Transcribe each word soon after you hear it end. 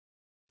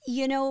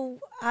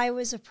I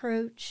was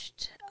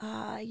approached,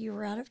 you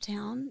were out of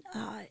town,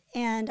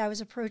 and I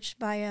was approached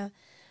by a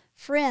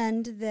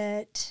friend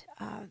that,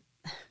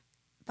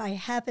 by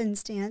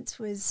happenstance,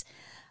 was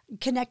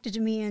connected to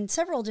me in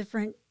several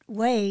different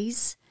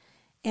ways.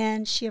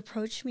 And she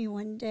approached me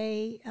one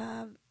day.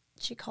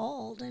 She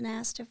called and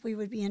asked if we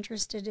would be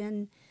interested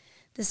in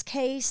this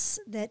case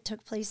that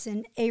took place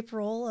in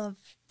April of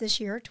this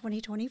year,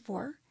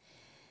 2024,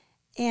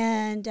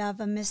 and of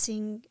a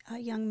missing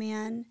young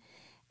man.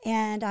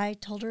 And I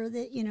told her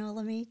that,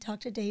 let me talk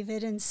to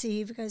David and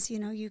see, because,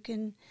 you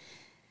can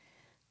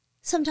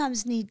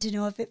sometimes need to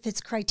know if it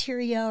fits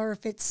criteria or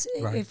if it's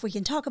Right. if we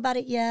can talk about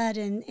it yet.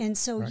 And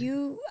so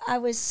Right. I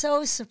was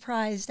so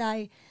surprised.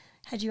 I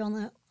had you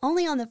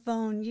only on the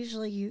phone.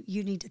 Usually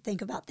you need to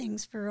think about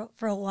things for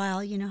a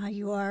while. You know how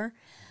you are.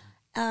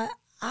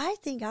 I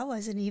think I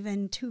wasn't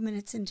even 2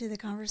 minutes into the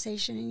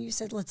conversation, and you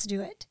said, "Let's do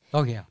it."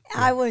 Oh, yeah.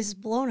 I was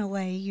blown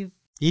away.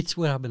 It's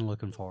what I've been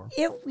looking for.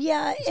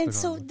 And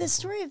so the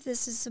story of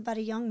this is about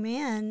a young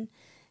man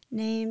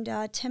named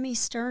Timmy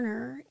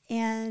Sterner,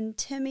 and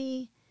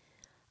Timmy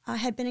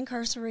had been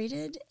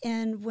incarcerated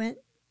and went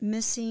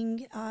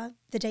missing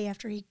the day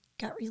after he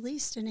got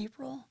released in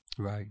April.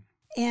 Right.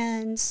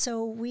 And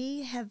so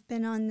we have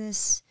been on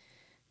this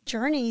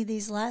journey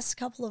these last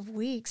couple of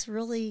weeks,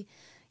 really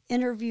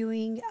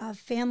interviewing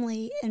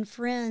family and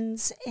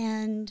friends,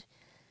 and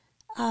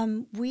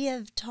we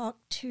have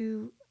talked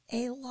to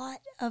a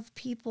lot of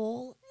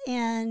people,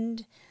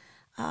 and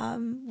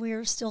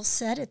we're still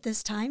set at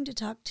this time to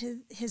talk to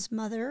his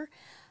mother,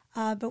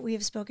 but we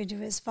have spoken to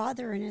his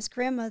father and his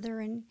grandmother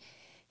and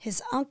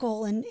his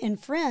uncle and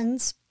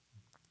friends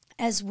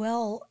as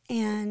well.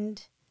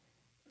 And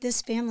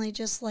this family,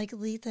 just like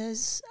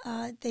Letha's,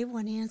 they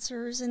want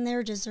answers, and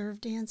they're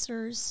deserved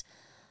answers.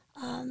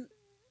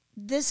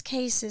 This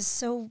case is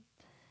so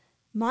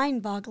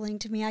mind-boggling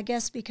to me, I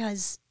guess,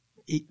 because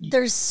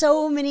there's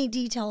so many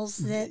details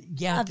that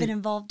I've been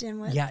involved in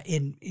with. Yeah,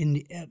 and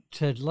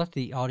to let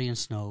the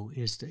audience know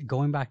is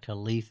going back to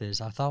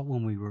Letha's. I thought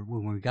when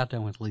we got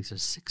done with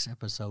Letha's 6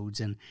 episodes,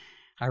 and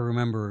I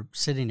remember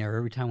sitting there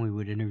every time we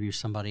would interview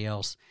somebody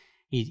else.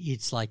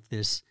 It's like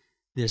this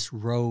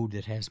road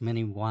that has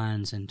many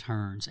winds and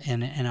turns,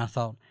 and I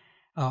thought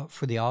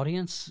for the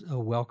audience,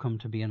 welcome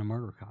to being a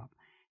murder cop.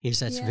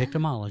 That's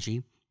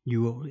victimology.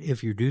 You will,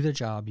 if you do the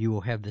job, you will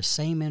have the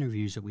same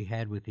interviews that we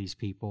had with these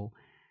people.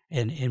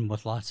 And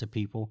with lots of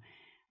people,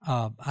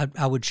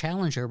 I would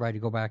challenge everybody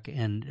to go back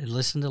and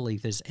listen to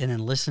Letha's, and then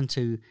listen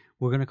to,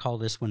 we're going to call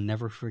this one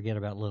Never Forget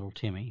About Little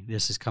Timmy.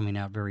 This is coming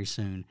out very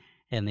soon,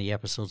 and the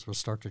episodes will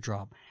start to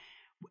drop.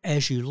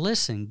 As you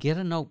listen, get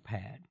a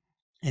notepad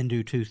and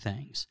do 2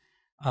 things.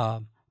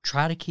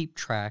 Try to keep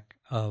track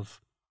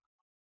of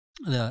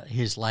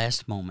his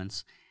last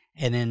moments,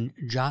 and then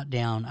jot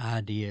down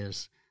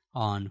ideas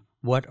on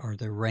what are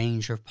the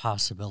range of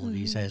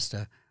possibilities as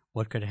to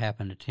what could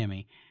happen to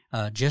Timmy.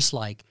 Just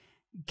like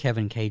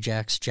Kevin K.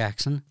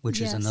 Jackson,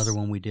 which is another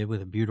one we did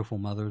with a beautiful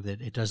mother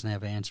that it doesn't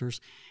have answers.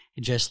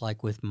 Just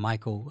like with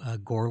Michael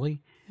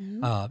Gorley,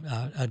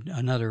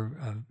 another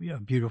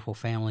beautiful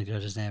family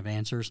that doesn't have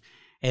answers.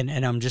 And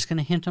I'm just going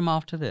to hint them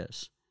off to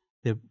this,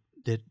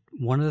 that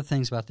one of the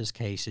things about this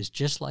case is,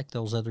 just like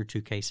those other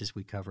 2 cases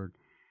we covered,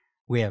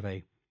 we have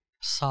a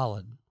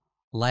solid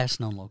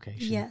last known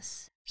location.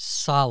 Yes.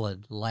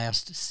 Solid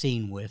last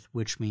seen with,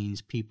 which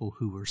means people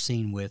who were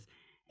seen with,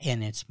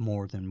 and it's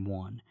more than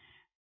one.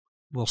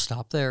 We'll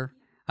stop there,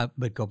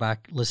 but go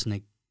back, listen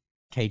to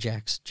K.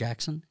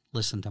 Jackson,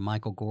 listen to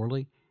Michael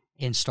Gorley,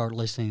 and start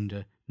listening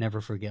to Never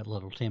Forget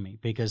Little Timmy,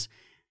 because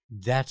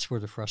that's where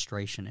the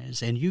frustration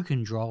is. And you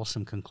can draw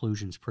some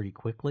conclusions pretty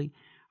quickly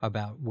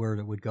about where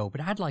it would go.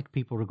 But I'd like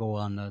people to go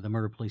on the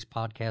Murder Police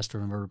podcast or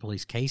the Murder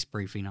Police Case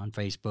Briefing on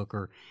Facebook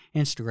or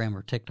Instagram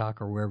or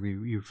TikTok or wherever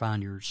you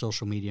find your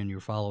social media and you're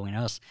following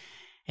us.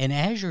 And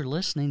as you're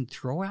listening,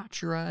 throw out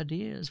your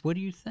ideas. What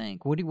do you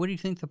think? What do you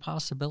think the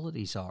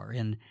possibilities are?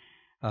 And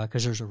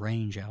because there's a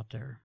range out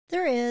there.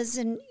 There is.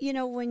 And,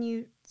 when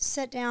you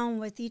sit down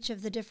with each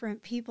of the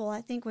different people,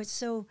 I think what's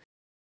so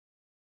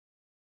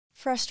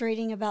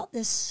frustrating about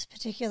this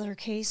particular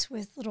case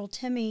with little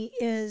Timmy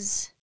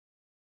is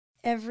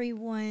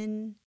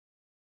everyone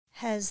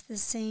has the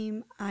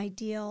same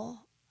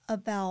ideal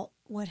about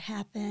what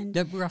happened.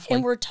 Roughly,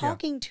 and we're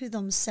talking to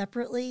them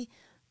separately,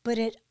 but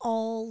it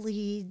all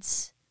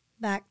leads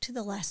back to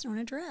the last known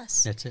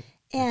address. That's it.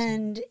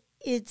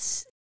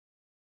 It's,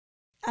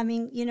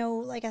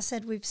 like I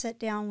said, we've sat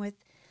down with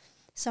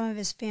some of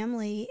his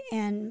family,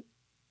 and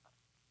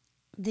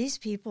these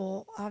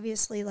people,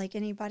 obviously, like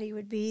anybody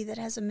would be that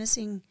has a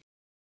missing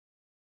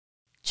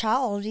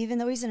child, even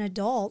though he's an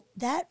adult,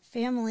 that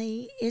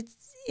family,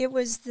 it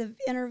was, the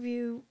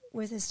interview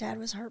with his dad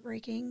was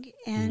heartbreaking,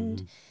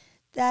 and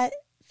that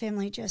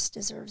family just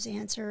deserves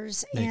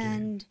answers.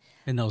 And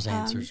those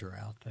answers are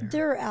out there.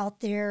 They're out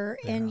there.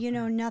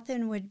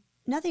 Nothing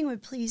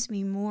would please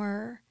me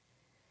more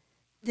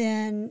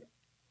than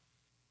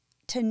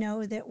to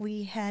know that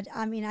we had,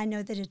 I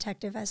know the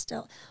detective has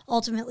to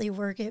ultimately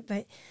work it,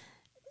 but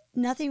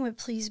nothing would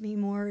please me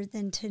more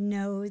than to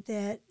know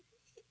that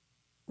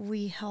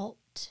we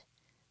helped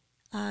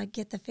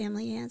get the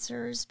family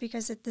answers,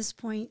 because at this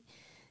point,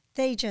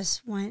 they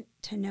just want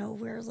to know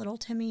where little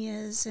Timmy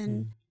is.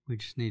 And we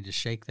just need to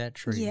shake that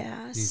tree.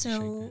 yeah, Need to shake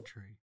so that tree.